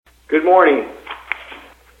Good morning.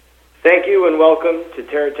 Thank you and welcome to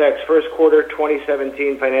Terra Tech's first quarter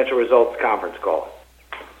 2017 financial results conference call.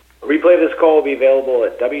 A replay of this call will be available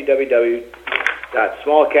at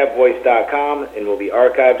www.smallcapvoice.com and will be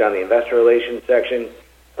archived on the investor relations section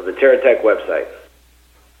of the Terra Tech website.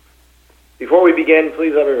 Before we begin,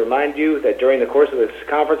 please let me remind you that during the course of this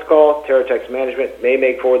conference call, Terra Tech's management may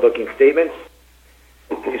make forward-looking statements.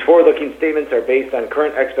 These forward-looking statements are based on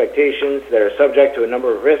current expectations that are subject to a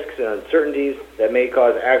number of risks and uncertainties that may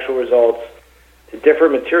cause actual results to differ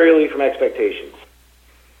materially from expectations.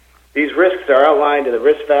 These risks are outlined in the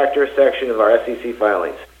Risk Factors section of our SEC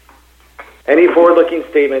filings. Any forward-looking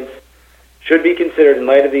statements should be considered in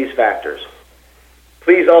light of these factors.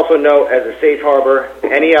 Please also note, as a safe harbor,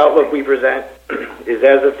 any outlook we present is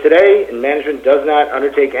as of today, and management does not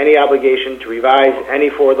undertake any obligation to revise any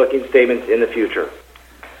forward-looking statements in the future.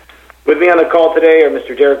 With me on the call today are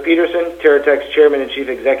Mr. Derek Peterson, Terra Tech's Chairman and Chief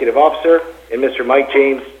Executive Officer, and Mr. Mike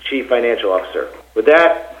James, Chief Financial Officer. With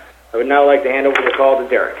that, I would now like to hand over the call to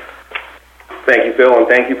Derek. Thank you, Phil, and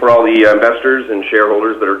thank you for all the investors and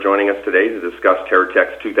shareholders that are joining us today to discuss Terra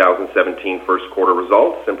Tech's 2017 first quarter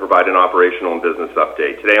results and provide an operational and business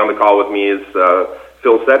update. Today on the call with me, as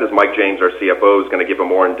Phil said, is Mike James, our CFO, who's going to give a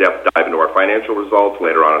more in-depth dive into our financial results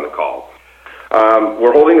later on in the call.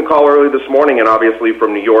 We're holding the call early this morning, and obviously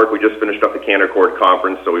from New York, we just finished up the Canaccord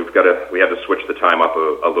conference, so we had to switch the time up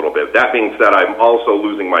a little bit. That being said, I'm also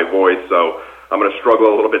losing my voice, so I'm going to struggle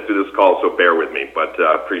a little bit through this call, so bear with me, but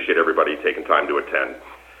appreciate everybody taking time to attend.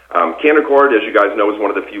 Canaccord, as you guys know, is one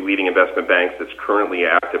of the few leading investment banks that's currently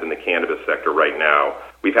active in the cannabis sector right now.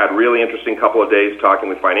 We've had a really interesting couple of days talking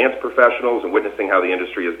with finance professionals and witnessing how the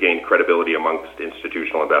industry has gained credibility amongst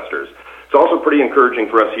institutional investors. It's also pretty encouraging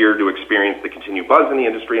for us here to experience the continued buzz in the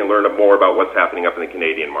industry and learn more about what's happening up in the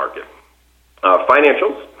Canadian market.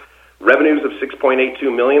 Financials. Revenues of $6.82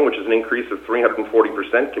 million, which is an increase of 340%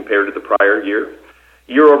 compared to the prior year.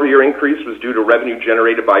 Year-over-year increase was due to revenue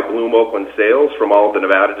generated by Bloom Oakland sales from all of the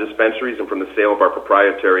Nevada dispensaries and from the sale of our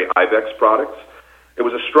proprietary Ibex products. It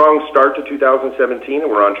was a strong start to 2017, and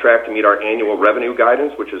we're on track to meet our annual revenue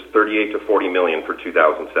guidance, which is $38 to $40 million for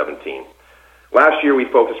 2017. Last year, we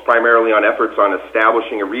focused primarily on efforts on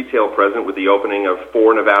establishing a retail presence with the opening of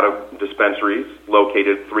 4 Nevada dispensaries,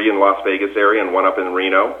 located 3 in Las Vegas area and 1 up in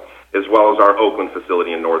Reno, as well as our Oakland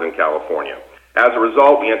facility in Northern California. As a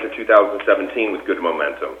result, we enter 2017 with good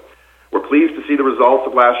momentum. We're pleased to see the results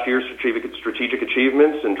of last year's strategic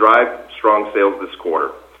achievements and drive strong sales this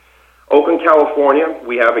quarter. Oakland, California,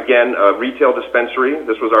 we have, again, a retail dispensary.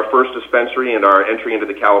 This was our first dispensary and our entry into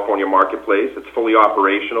the California marketplace. It's fully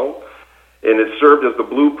operational, and it served as the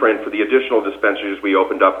blueprint for the additional dispensaries we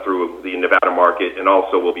opened up through the Nevada market, and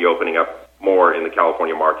also will be opening up more in the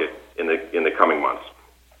California market in the coming months.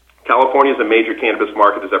 California is a major cannabis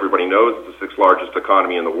market, as everybody knows. It's the 6th largest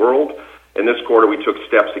economy in the world. In this quarter, we took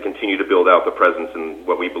steps to continue to build out the presence in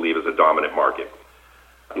what we believe is a dominant market.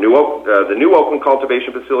 The new Oakland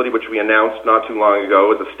cultivation facility, which we announced not too long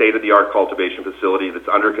ago, is a state-of-the-art cultivation facility that's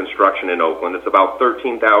under construction in Oakland. It's about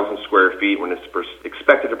 13,000 square feet when it's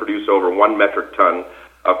expected to produce over 1 metric ton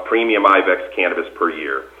of premium Ibex cannabis per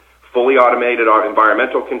year. Fully automated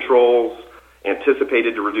environmental controls,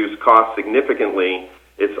 anticipated to reduce costs significantly.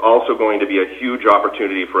 It's also going to be a huge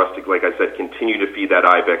opportunity for us to, like I said, continue to feed that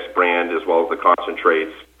Ibex brand, as well as the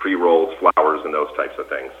concentrates, pre-rolls, flowers, and those types of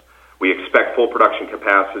things. We expect full production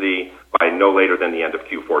capacity by no later than the end of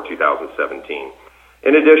Q4 2017.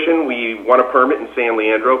 In addition, we won a permit in San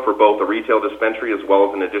Leandro for both a retail dispensary as well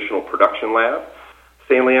as an additional production lab.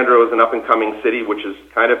 San Leandro is an up-and-coming city, which is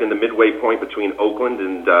kind of in the midway point between Oakland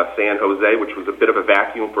and San Jose, which was a bit of a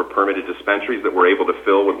vacuum for permitted dispensaries that we're able to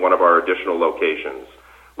fill with one of our additional locations.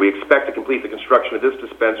 We expect to complete the construction of this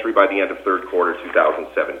dispensary by the end of third quarter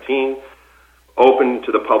 2017, open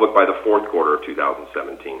to the public by the fourth quarter of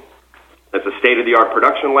 2017. It's a state-of-the-art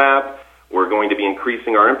production lab. We're going to be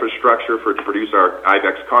increasing our infrastructure to produce our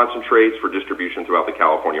Ibex concentrates for distribution throughout the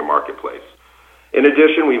California marketplace. In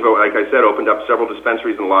addition, we've, like I said, opened up several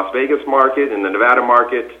dispensaries in the Las Vegas market, in the Nevada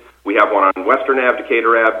market. We have one on Western Ave,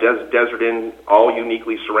 Decatur Ave, Desert Inn, all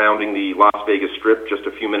uniquely surrounding the Las Vegas Strip, just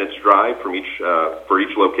a few minutes drive from for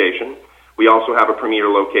each location. We also have a premier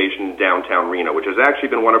location in downtown Reno, which has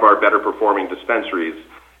actually been one of our better performing dispensaries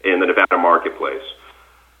in the Nevada marketplace.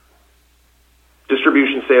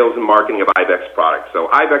 Distribution, sales, and marketing of Ibex products.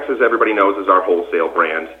 So Ibex, as everybody knows, is our wholesale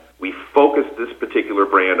brand. We focus this particular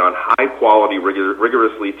brand on high-quality,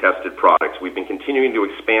 rigorously tested products. We've been continuing to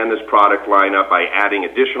expand this product lineup by adding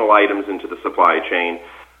additional items into the supply chain.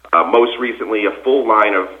 Most recently, a full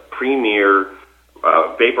line of premier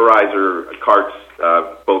vaporizer carts,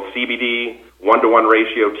 both CBD, 1-to-1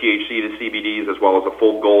 ratio THC to CBDs, as well as a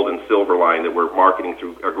full gold and silver line that we're marketing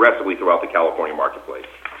aggressively throughout the California marketplace.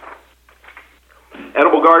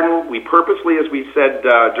 Edible Garden, we purposely, as we said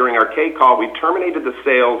during our K call, we terminated the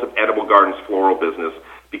sales of Edible Garden's floral business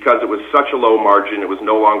because it was such a low margin, it was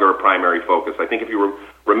no longer a primary focus. I think if you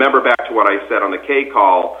remember back to what I said on the K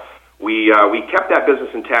call, we kept that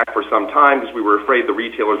business intact for some time because we were afraid the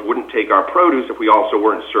retailers wouldn't take our produce if we also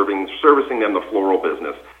weren't servicing them the floral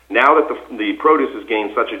business. Now that the produce has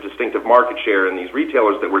gained such a distinctive market share in these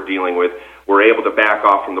retailers that we're dealing with, we're able to back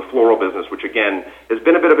off from the floral business, which again has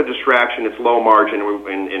been a bit of a distraction. It's low margin,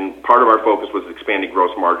 and part of our focus was expanding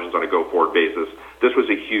gross margins on a go-forward basis. This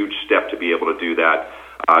was a huge step to be able to do that.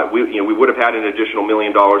 We would have had an additional $1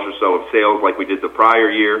 million or so of sales like we did the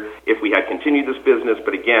prior year if we had continued this business,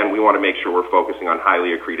 but again, we want to make sure we're focusing on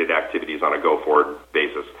highly accreted activities on a go-forward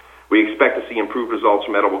basis. We expect to see improved results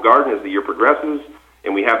from Edible Garden as the year progresses,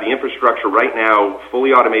 and we have the infrastructure right now, fully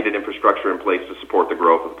automated infrastructure in place to support the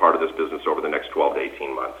growth of part of this business over the next 12 to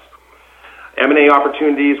 18 months. M&A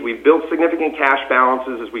opportunities, we've built significant cash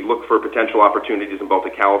balances as we look for potential opportunities in both the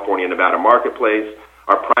California and Nevada marketplace.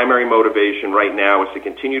 Our primary motivation right now is to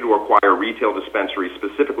continue to acquire retail dispensaries,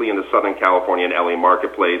 specifically in the Southern California and LA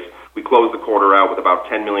marketplace. We closed the quarter out with about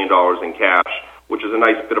 $10 million in cash, which is a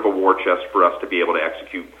nice bit of a war chest for us to be able to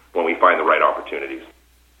execute when we find the right opportunities.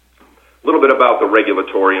 A little bit about the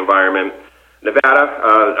regulatory environment. Nevada,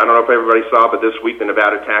 I don't know if everybody saw, but this week the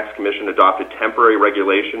Nevada Tax Commission adopted temporary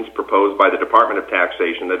regulations proposed by the Department of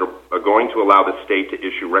Taxation that are going to allow the state to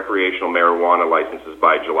issue recreational marijuana licenses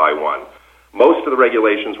by July 1. Most of the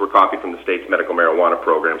regulations were copied from the state's medical marijuana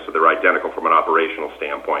program, so they're identical from an operational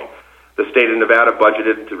standpoint. The state of Nevada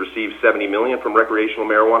budgeted to receive $70 million from recreational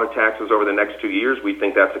marijuana taxes over the next 2 years. We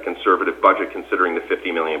think that's a conservative budget considering the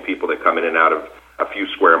 50 million people that come in and out of a few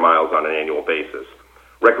square miles on an annual basis.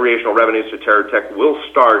 Recreational revenues to Terra Tech will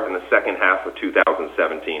start in the second half of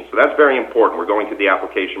 2017. So that's very important. We're going through the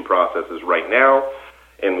application processes right now,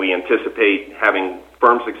 and we anticipate having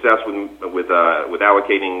firm success with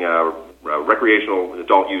allocating recreational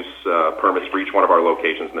adult use permits for each one of our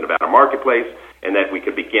locations in the Nevada marketplace, and that we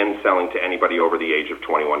could begin selling to anybody over the age of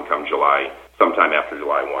 21 come sometime after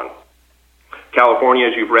July 1. California,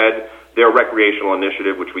 as you've read, their recreational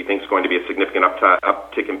initiative, which we think is going to be a significant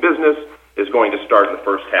uptick in business, is going to start in the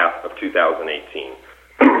first half of 2018.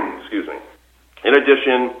 Excuse me. In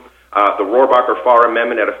addition, the Rohrabacher-Farr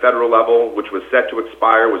Amendment at a federal level, which was set to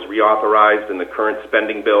expire, was reauthorized in the current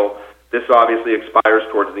spending bill. This obviously expires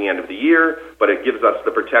towards the end of the year, but it gives us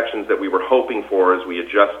the protections that we were hoping for as we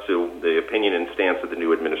adjust to the opinion and stance of the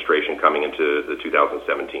new administration coming into the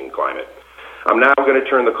 2017 climate. I'm now going to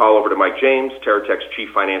turn the call over to Mike James, Terra Tech's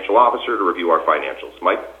Chief Financial Officer, to review our financials.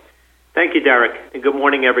 Mike? Thank you, Derek, and good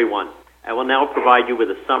morning, everyone. I will now provide you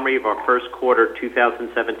with a summary of our first quarter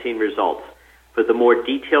 2017 results. For the more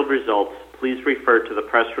detailed results, please refer to the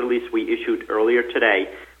press release we issued earlier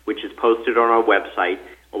today, which is posted on our website,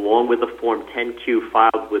 along with the Form 10-Q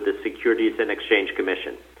filed with the Securities and Exchange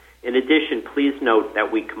Commission. In addition, please note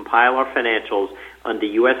that we compile our financials under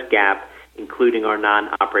U.S. GAAP, including our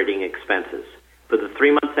non-operating expenses. For the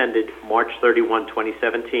 3 months ended March 31,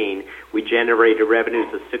 2017, we generated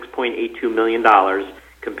revenues of $6.82 million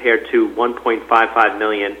compared to $1.55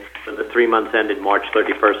 million for the 3 months ended March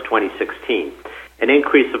 31, 2016, an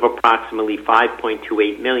increase of approximately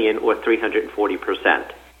 $5.28 million or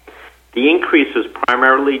 340%. The increase was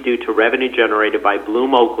primarily due to revenue generated by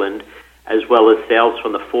Bloom Oakland, as well as sales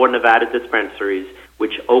from the 4 Nevada dispensaries,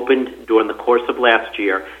 which opened during the course of last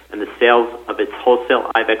year, and the sales of its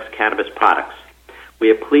wholesale Ibex cannabis products.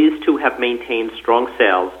 We are pleased to have maintained strong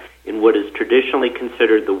sales in what is traditionally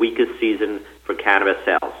considered the weakest season for cannabis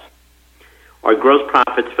sales. Our gross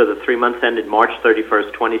profits for the 3 months ended March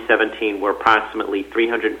 31, 2017 were approximately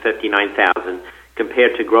 $359,000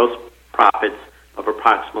 compared to gross profits of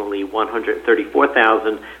approximately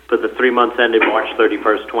 $134,000 for the 3 months ended March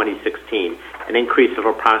 31, 2016, an increase of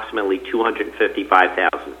approximately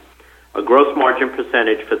 $255,000. A gross margin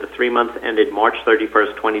percentage for the 3 months ended March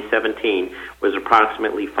 31, 2017 was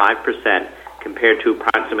approximately 5% compared to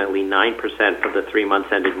approximately 9% for the 3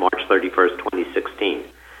 months ended March 31, 2016.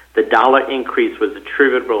 The dollar increase was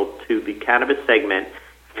attributable to the cannabis segment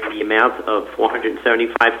in the amount of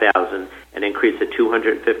 $475,000, an increase of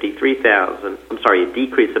 $253,000. A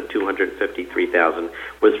decrease of $253,000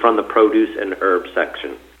 was from the produce and herb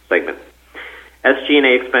segment.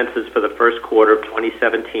 SG&A expenses for the first quarter of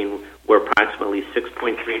 2017 were approximately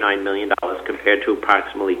 $6.39 million compared to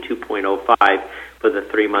approximately $2.05 for the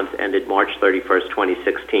 3 months ended March 31,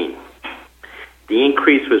 2016. The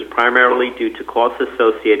increase was primarily due to costs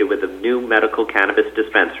associated with the new medical cannabis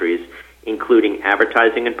dispensaries, including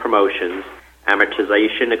advertising and promotions,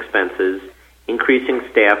 amortization expenses, increasing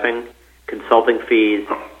staffing, consulting fees,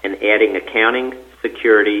 and adding accounting,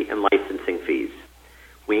 security, and licensing fees.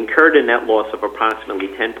 We incurred a net loss of approximately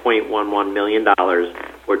 $10.11 million,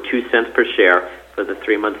 or 2 cents per share, for the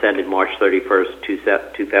 3 months ended March 31st,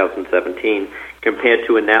 2017, compared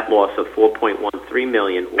to a net loss of $4.13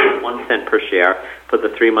 million, or 1 cent per share, for the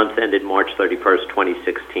 3 months ended March 31st,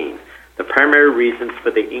 2016. The primary reasons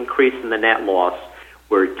for the increase in the net loss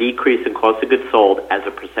were a decrease in cost of goods sold as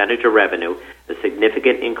a percentage of revenue, a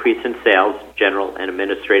significant increase in sales, general, and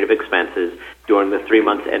administrative expenses during the 3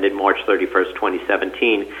 months ended March 31st,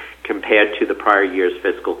 2017, compared to the prior year's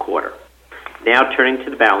fiscal quarter. Now turning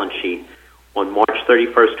to the balance sheet, on March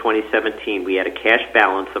 31st, 2017, we had a cash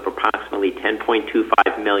balance of approximately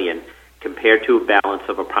 $10.25 million compared to a balance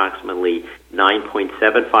of approximately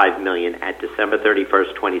 $9.75 million at December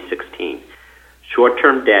 31st, 2016.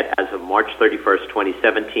 Short-term debt as of March 31st,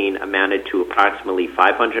 2017 amounted to approximately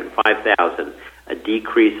 $505,000, a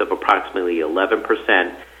decrease of approximately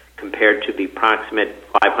 11% compared to the approximate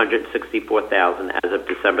 $564,000 as of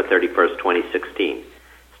December 31st, 2016.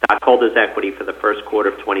 Stockholders' equity for the first quarter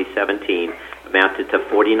of 2017 amounted to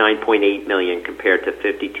 $49.8 million compared to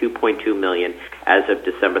 $52.2 million as of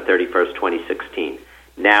December 31st, 2016.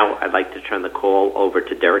 Now I'd like to turn the call over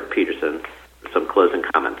to Derek Peterson for some closing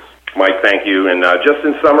comments. Mike, thank you. And just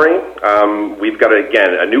in summary, we've got, again,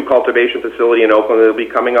 a new cultivation facility in Oakland that will be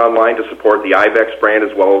coming online to support the Ibex brand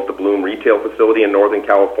as well as the Bloom retail facility in Northern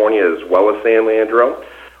California as well as San Leandro.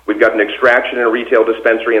 We've got an extraction and a retail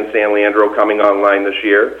dispensary in San Leandro coming online this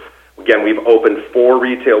year. Again, we've opened 4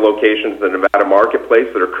 retail locations in the Nevada marketplace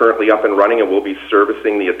that are currently up and running and will be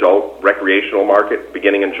servicing the adult recreational market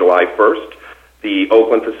beginning in July 1st. The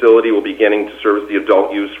Oakland facility will be beginning to service the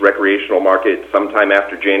adult use recreational market sometime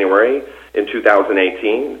after January in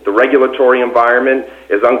 2018. The regulatory environment,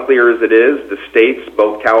 as unclear as it is, the states,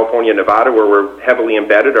 both California and Nevada, where we're heavily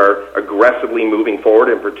embedded, are aggressively moving forward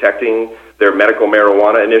and protecting their medical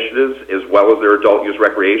marijuana initiatives as well as their adult use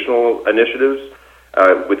recreational initiatives.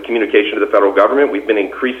 With communication to the federal government, we've been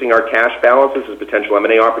increasing our cash balances as potential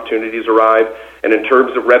M&A opportunities arrive. And in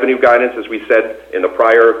terms of revenue guidance, as we said in the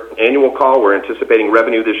prior annual call, we're anticipating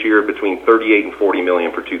revenue this year between $38 and $40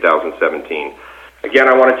 million for 2017. Again,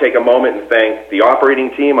 I want to take a moment and thank the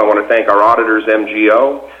operating team. I want to thank our auditors,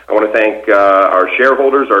 MGO. I want to thank our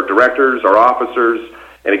shareholders, our directors, our officers.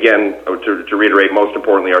 And again, to reiterate, most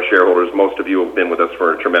importantly, our shareholders. Most of you have been with us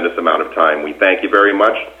for a tremendous amount of time. We thank you very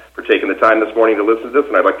much for taking the time this morning to listen to this,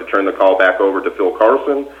 and I'd like to turn the call back over to Phil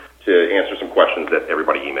Carlson to answer some questions that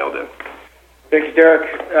everybody emailed in. Thank you, Derek.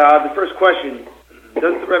 The first question,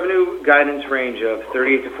 does the revenue guidance range of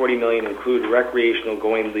 $38 to $40 million include recreational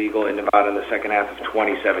going legal in Nevada in the second half of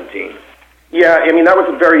 2017? Yeah, I mean, that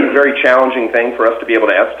was a very, very challenging thing for us to be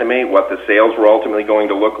able to estimate what the sales were ultimately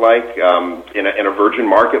going to look like in a virgin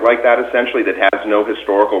market like that, essentially, that has no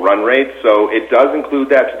historical run rate. So it does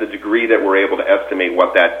include that to the degree that we're able to estimate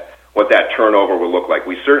what that turnover will look like.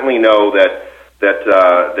 We certainly know that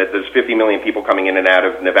there's 50 million people coming in and out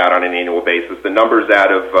of Nevada on an annual basis. The numbers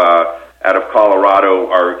out of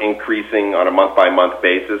Colorado are increasing on a month-by-month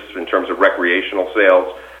basis in terms of recreational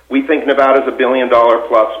sales. We think Nevada's $1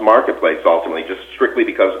 billion-plus marketplace, ultimately, just strictly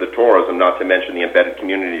because of the tourism, not to mention the embedded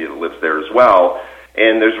community that lives there as well.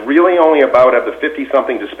 And there's really only about, of the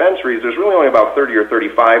 50-something dispensaries, there's really only about 30 or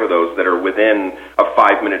 35 of those that are within a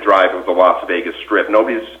 5-minute drive of the Las Vegas Strip.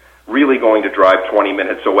 Nobody's really going to drive 20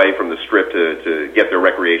 minutes away from the Strip to get their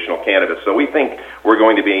recreational cannabis. So we think we're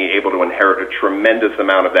going to be able to inherit a tremendous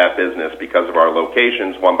amount of that business because of our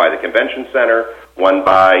locations, one by the Convention Center, one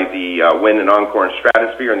by the Wynn and Encore and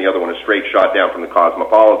Stratosphere, and the other one a straight shot down from the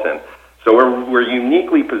Cosmopolitan. So we're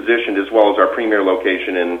uniquely positioned, as well as our premier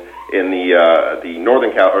location in the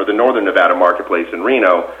northern Nevada marketplace in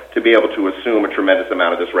Reno, to be able to assume a tremendous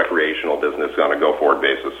amount of this recreational business on a go-forward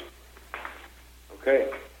basis. Okay.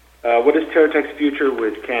 What is Terra Tech's future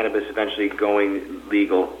with cannabis eventually going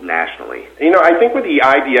legal nationally? You know, I think with the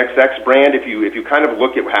IDXX brand, if you kind of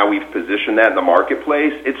look at how we've positioned that in the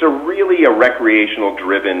marketplace, it's really a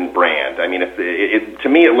recreational-driven brand. I mean, to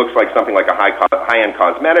me, it looks like something like a high-end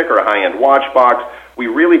cosmetic or a high-end watch box. We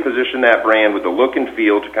really position that brand with the look and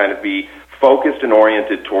feel to kind of be focused and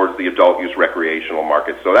oriented towards the adult-use recreational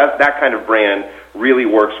market. So that kind of brand really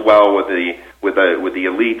works well with the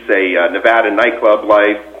elite, say, Nevada nightclub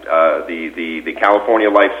life, the California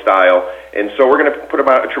lifestyle. And so we're going to put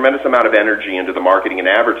about a tremendous amount of energy into the marketing and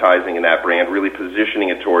advertising in that brand, really positioning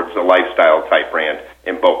it towards a lifestyle-type brand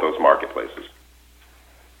in both those marketplaces.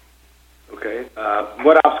 Okay.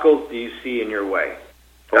 What obstacles do you see in your way?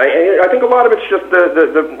 I think a lot of it's just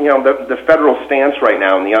the federal stance right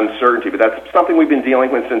now and the uncertainty, but that's something we've been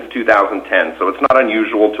dealing with since 2010, so it's not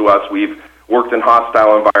unusual to us. We've worked in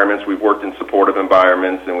hostile environments, we've worked in supportive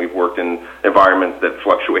environments, and we've worked in environments that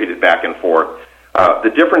fluctuated back and forth.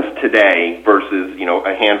 The difference today versus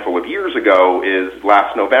a handful of years ago is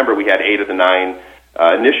last November we had 8 of the 9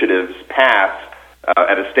 initiatives pass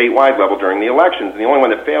at a statewide level during the elections, and the only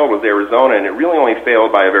one that failed was Arizona, and it really only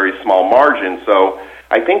failed by a very small margin. So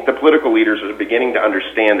I think the political leaders are beginning to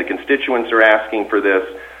understand the constituents are asking for this.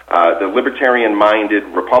 The libertarian-minded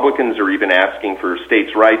Republicans are even asking for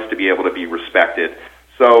states' rights to be able to be respected.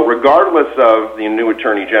 So regardless of the new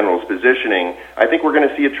Attorney General's positioning, I think we're going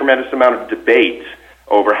to see a tremendous amount of debate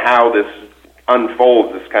over how this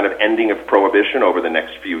unfolds, this kind of ending of prohibition over the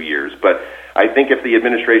next few years. But I think if the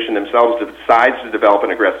administration themselves decides to develop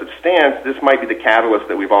an aggressive stance, this might be the catalyst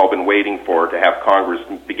that we've all been waiting for, to have Congress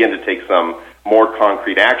begin to take some more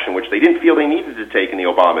concrete action, which they didn't feel they needed to take in the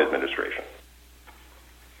Obama administration.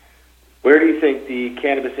 Where do you think the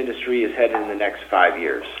cannabis industry is headed in the next 5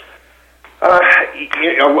 years?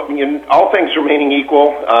 All things remaining equal,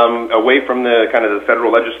 away from the kind of the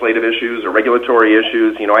federal legislative issues or regulatory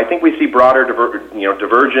issues, I think we see broader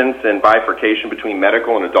divergence and bifurcation between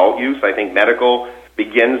medical and adult use. I think medical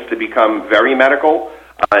begins to become very medical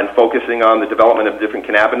and focusing on the development of different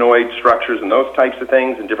cannabinoid structures and those types of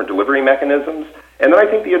things and different delivery mechanisms. And then I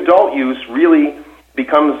think the adult use really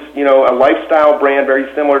becomes, a lifestyle brand very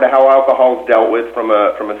similar to how alcohol is dealt with from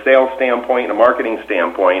a sales standpoint, and a marketing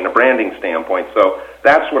standpoint, and a branding standpoint. So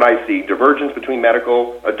that's what I see, divergence between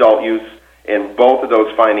medical, adult use, and both of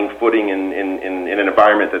those finding footing in an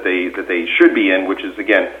environment that they should be in, which is,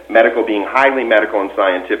 again, medical being highly medical and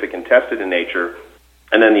scientific and tested in nature,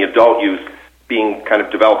 and then the adult use being kind of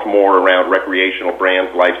developed more around recreational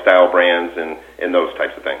brands, lifestyle brands, and those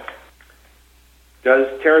types of things.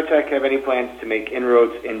 Does Terra Tech have any plans to make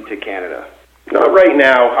inroads into Canada? Not right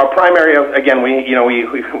now. Our primary, again, we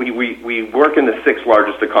work in the 6th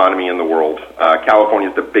largest economy in the world. California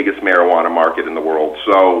is the biggest marijuana market in the world.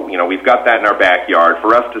 So, we've got that in our backyard.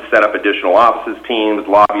 For us to set up additional offices, teams,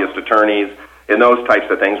 lobbyist attorneys, and those types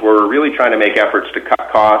of things, we're really trying to make efforts to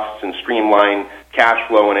cut costs and streamline cash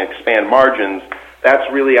flow and expand margins. That's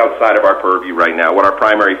really outside of our purview right now. What our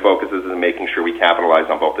primary focus is in making sure we capitalize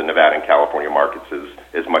on both the Nevada and California markets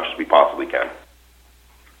as much as we possibly can.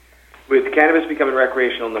 With cannabis becoming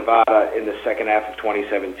recreational in Nevada in the second half of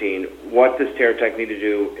 2017, what does Terra Tech need to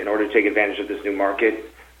do in order to take advantage of this new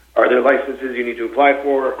market? Are there licenses you need to apply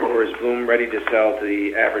for, or is Bloom ready to sell to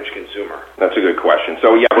the average consumer? That's a good question.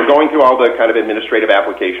 So, yeah, we're going through all the kind of administrative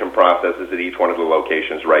application processes at each one of the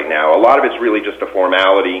locations right now. A lot of it's really just a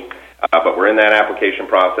formality. But we're in that application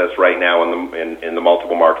process right now in the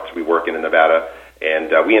multiple markets we work in Nevada, and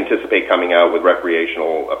we anticipate coming out with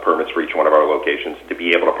recreational permits for each one of our locations to be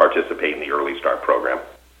able to participate in the Early Start program.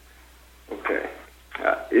 Okay.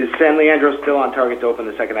 Is San Leandro still on target to open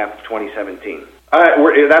the second half of 2017?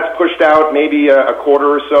 That's pushed out maybe a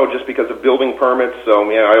quarter or so just because of building permits. So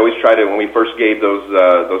I always try to, when we first gave those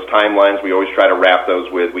timelines, we always try to wrap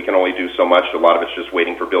those with, we can only do so much. A lot of it's just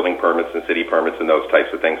waiting for building permits and city permits and those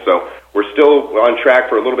types of things. So we're still on track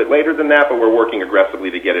for a little bit later than that, but we're working aggressively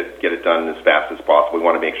to get it done as fast as possible. We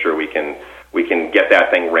want to make sure we can get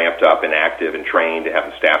that thing ramped up and active and trained, to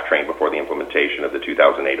have the staff trained before the implementation of the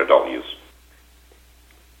 2008 adult use.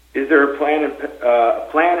 Is there a plan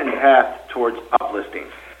and path towards uplisting?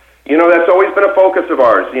 That's always been a focus of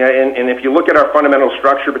ours. And if you look at our fundamental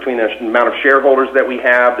structure between the amount of shareholders that we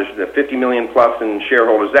have, there's the 50 million plus in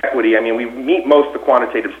shareholders' equity. We meet most of the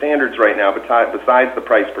quantitative standards right now, besides the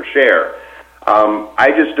price per share.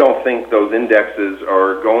 I just don't think those indexes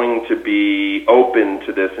are going to be open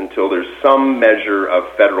to this until there's some measure of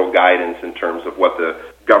federal guidance in terms of what the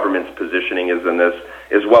government's positioning is in this,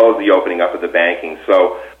 as well as the opening up of the banking.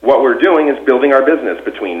 So what we're doing is building our business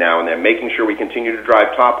between now and then, making sure we continue to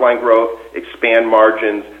drive top-line growth, expand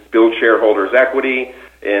margins, build shareholders' equity,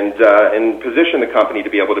 and position the company to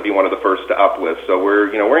be able to be one of the first to uplist. So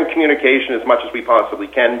we're in communication as much as we possibly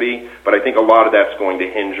can be, but I think a lot of that's going to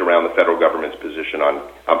hinge around the federal government's position on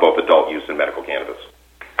both adult use and medical cannabis.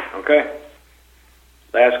 Okay.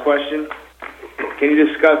 Last question. Can you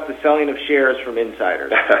discuss the selling of shares from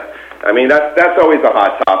insiders? That's always a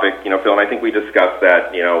hot topic, Phil, and I think we discussed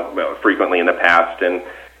that, frequently in the past. And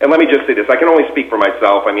let me just say this, I can only speak for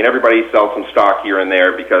myself. Everybody sells some stock here and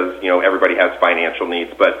there because, everybody has financial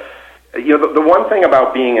needs. But, the one thing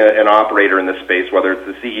about being an operator in this space, whether it's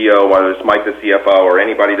the CEO, whether it's Mike the CFO, or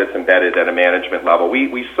anybody that's embedded at a management level,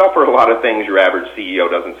 we suffer a lot of things your average CEO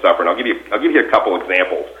doesn't suffer. And I'll give you a couple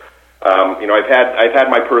examples. I've had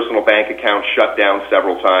my personal bank account shut down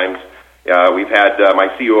several times. We've had my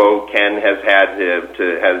COO Ken has had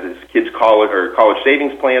has his kids' college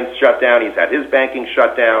savings plans shut down. He's had his banking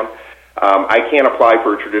shut down. I can't apply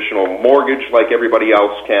for a traditional mortgage like everybody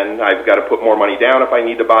else can. I've got to put more money down if I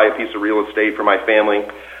need to buy a piece of real estate for my family.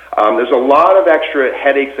 There's a lot of extra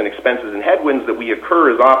headaches and expenses and headwinds that we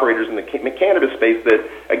occur as operators in the cannabis space that,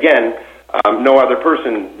 again, no other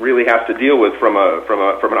person really has to deal with from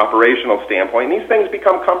an operational standpoint. And these things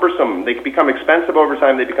become cumbersome. They become expensive over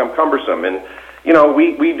time. They become cumbersome. And,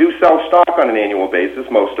 we do sell stock on an annual basis,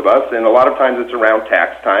 most of us, and a lot of times it's around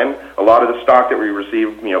tax time. A lot of the stock that we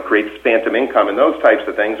receive, creates phantom income and those types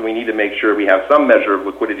of things. We need to make sure we have some measure of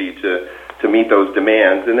liquidity to meet those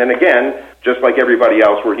demands. And then again, just like everybody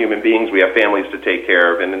else, we're human beings. We have families to take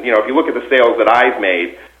care of. And, if you look at the sales that I've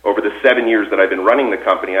made over the 7 years that I've been running the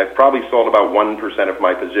company, I've probably sold about 1% of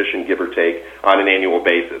my position, give or take, on an annual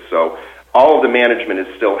basis. So all of the management is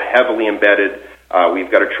still heavily embedded. We've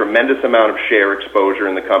got a tremendous amount of share exposure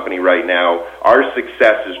in the company right now. Our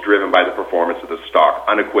success is driven by the performance of the stock,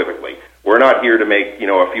 unequivocally. We're not here to make,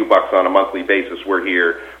 a few bucks on a monthly basis. We're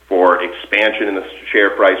here for expansion in the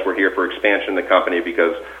share price. We're here for expansion in the company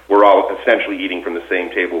because we're all essentially eating from the same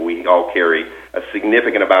table. We all carry a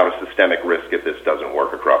significant amount of systemic risk if this doesn't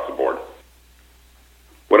work across the board.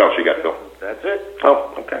 What else you got, Phil? That's it.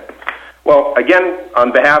 Oh, okay. Well, again,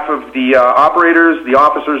 on behalf of the operators, the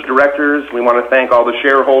officers, directors, we want to thank all the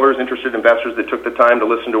shareholders, interested investors that took the time to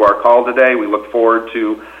listen to our call today. We look forward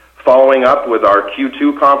to following up with our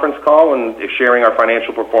Q2 conference call and sharing our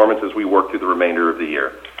financial performance as we work through the remainder of the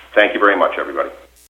year. Thank you very much, everybody.